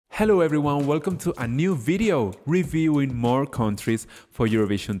Hello everyone, welcome to a new video reviewing more countries for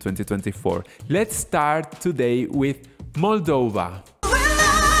Eurovision 2024. Let's start today with Moldova.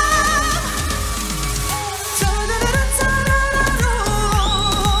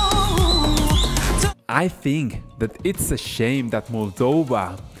 I think that it's a shame that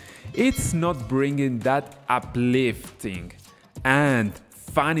Moldova it's not bringing that uplifting and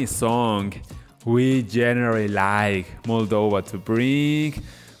funny song we generally like Moldova to bring.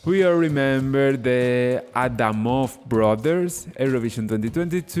 We all remember the Adamov brothers, Eurovision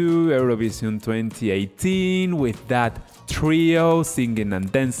 2022, Eurovision 2018, with that trio singing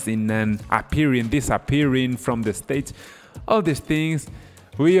and dancing and appearing, disappearing from the stage. All these things.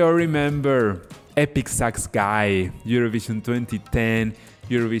 We all remember Epic Sax Guy, Eurovision 2010,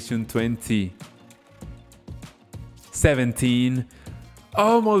 Eurovision 2017.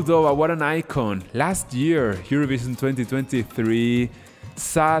 Oh, Moldova, what an icon. Last year, Eurovision 2023,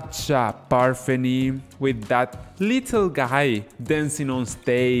 such a parfany with that little guy dancing on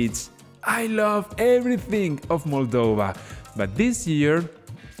stage. I love everything of Moldova. But this year,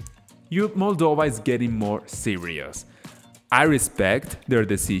 Moldova is getting more serious. I respect their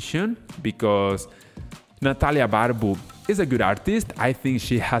decision because Natalia Barbu is a good artist. I think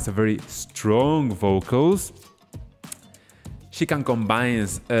she has a very strong vocals. She can combine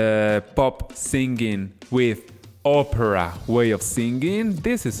pop singing with opera way of singing.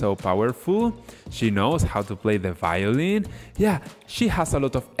 This is so powerful. She knows how to play the violin. Yeah, she has a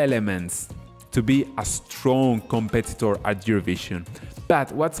lot of elements to be a strong competitor at Eurovision.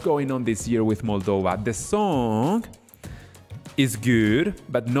 But what's going on this year with Moldova? The song is good,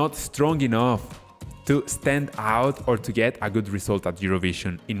 but not strong enough to stand out or to get a good result at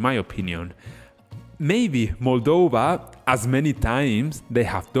Eurovision, in my opinion. Maybe Moldova, as many times they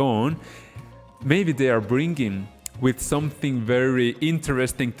have done, maybe they are bringing with something very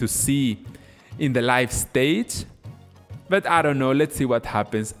interesting to see in the live stage. But I don't know, let's see what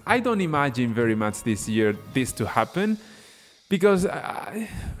happens. I don't imagine very much this year this to happen, because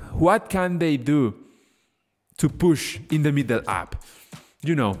what can they do to push in the middle up?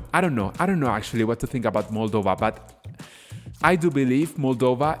 You know, I don't know actually what to think about Moldova, but I do believe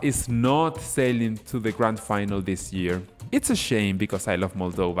Moldova is not sailing to the grand final this year. It's a shame because I love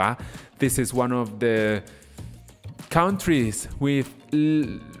Moldova. This is one of the countries with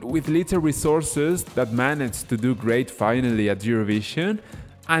little resources that managed to do great finally at Eurovision,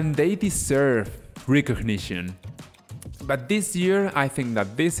 and they deserve recognition. But this year, I think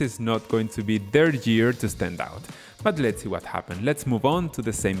that this is not going to be their year to stand out. But let's see what happens. Let's move on to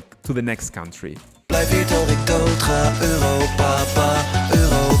the next country. Blijf hier tot ik dood ga, Europapa,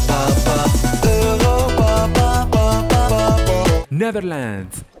 Europapa, Europapa.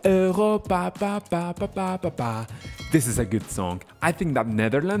 Netherlands, Europapa. This is a good song. I think that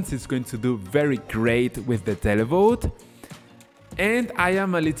Netherlands is going to do very great with the televote. And I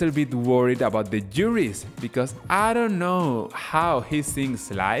am a little bit worried about the juries because I don't know how he sings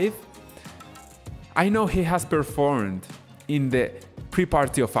live. I know he has performed in the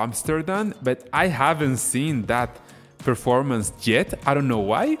pre-party of Amsterdam, but I haven't seen that performance yet. I don't know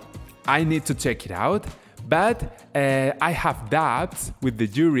why. I need to check it out. But I have doubts with the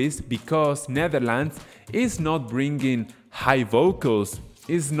juries because Netherlands is not bringing high vocals,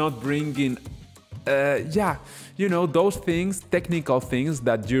 is not bringing those things, technical things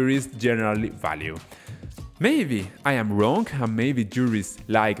that juries generally value. Maybe I am wrong and maybe juries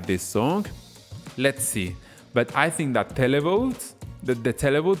like this song. Let's see. But I think that the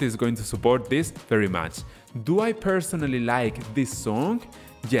televote is going to support this very much. Do I personally like this song?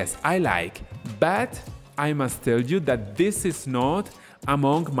 Yes, I like. But I must tell you that this is not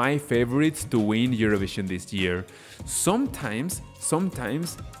among my favorites to win Eurovision this year. Sometimes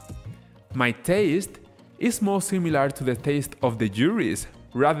my taste is more similar to the taste of the juries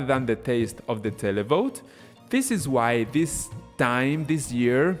rather than the taste of the televote. This is why this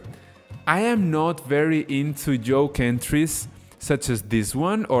year, I am not very into joke entries such as this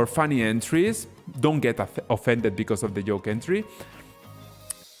one or funny entries. Don't get offended because of the joke entry.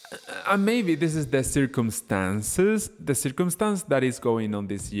 And maybe this is the circumstance that is going on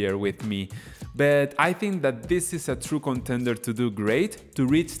this year with me. But I think that this is a true contender to do great, to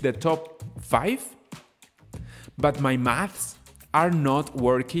reach the top 5. But my maths are not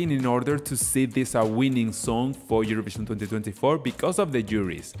working in order to see this a winning song for Eurovision 2024 because of the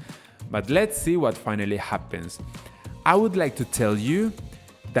juries. But let's see what finally happens. I would like to tell you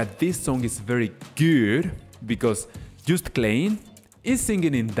that this song is very good because Joost Klein is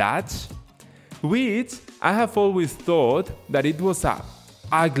singing in Dutch, which I have always thought that it was an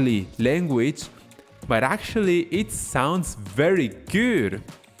ugly language, but actually it sounds very good.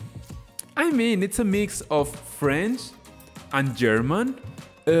 I mean, it's a mix of French and German.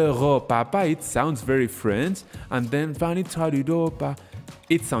 Europapa, it sounds very French, and then Vanita Europa,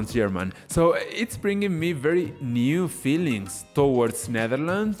 it sounds German. So it's bringing me very new feelings towards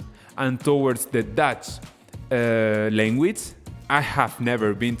Netherlands and towards the Dutch language. I have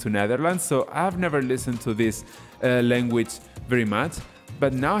never been to Netherlands, so I've never listened to this language very much.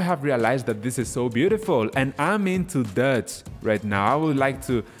 But now I have realized that this is so beautiful, and I'm into Dutch right now. I would like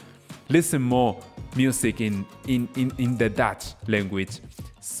to listen more music in the Dutch language.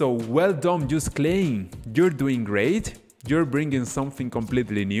 So well done, Joost Klein. You're doing great. You're bringing something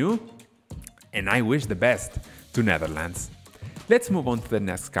completely new, and I wish the best to Netherlands. Let's move on to the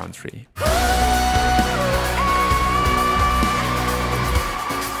next country.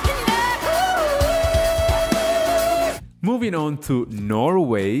 Moving on to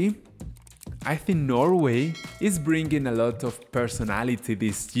Norway. I think Norway is bringing a lot of personality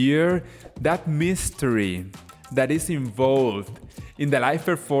this year. That mystery that is involved in the live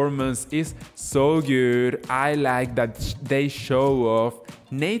performance is so good. I like that they show off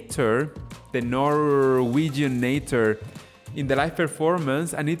nature, the Norwegian nature, in the live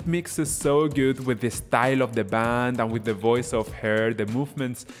performance, and it mixes so good with the style of the band and with the voice of her, the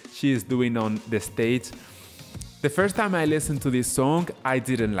movements she is doing on the stage. The first time I listened to this song, I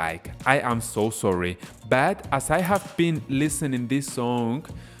didn't like. I am so sorry. But as I have been listening this song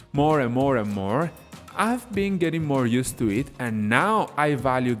more and more and more, I've been getting more used to it, and now I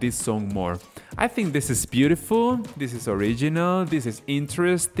value this song more. I think this is beautiful, this is original, this is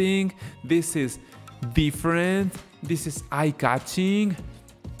interesting, this is different, this is eye-catching.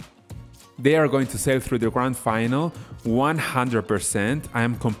 They are going to sail through the grand final 100%. I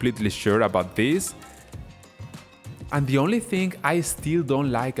am completely sure about this. And the only thing I still don't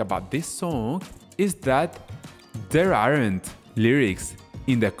like about this song is that there aren't lyrics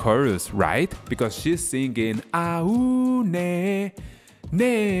in the chorus, right? Because she's singing "Au ne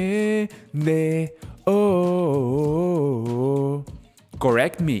ne ne oh."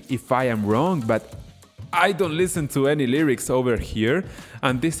 Correct me if I am wrong, but I don't listen to any lyrics over here,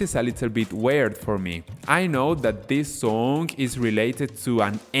 and this is a little bit weird for me. I know that this song is related to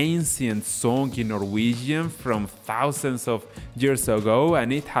an ancient song in Norwegian from thousands of years ago,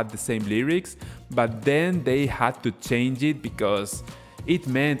 and it had the same lyrics, but then they had to change it because it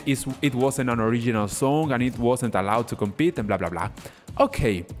meant it wasn't an original song and it wasn't allowed to compete and blah blah blah.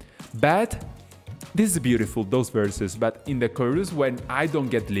 Okay, but this is beautiful, those verses, but in the chorus when I don't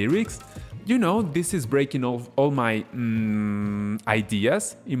get lyrics, you know, this is breaking off all my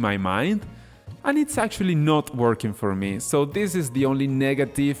ideas in my mind, and it's actually not working for me. So this is the only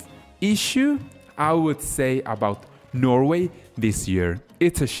negative issue I would say about Norway this year.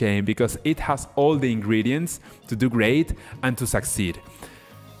 It's a shame because it has all the ingredients to do great and to succeed.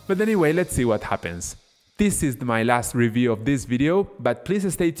 But anyway, let's see what happens. This is my last review of this video, but please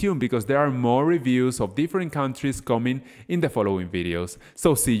stay tuned because there are more reviews of different countries coming in the following videos.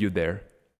 So see you there.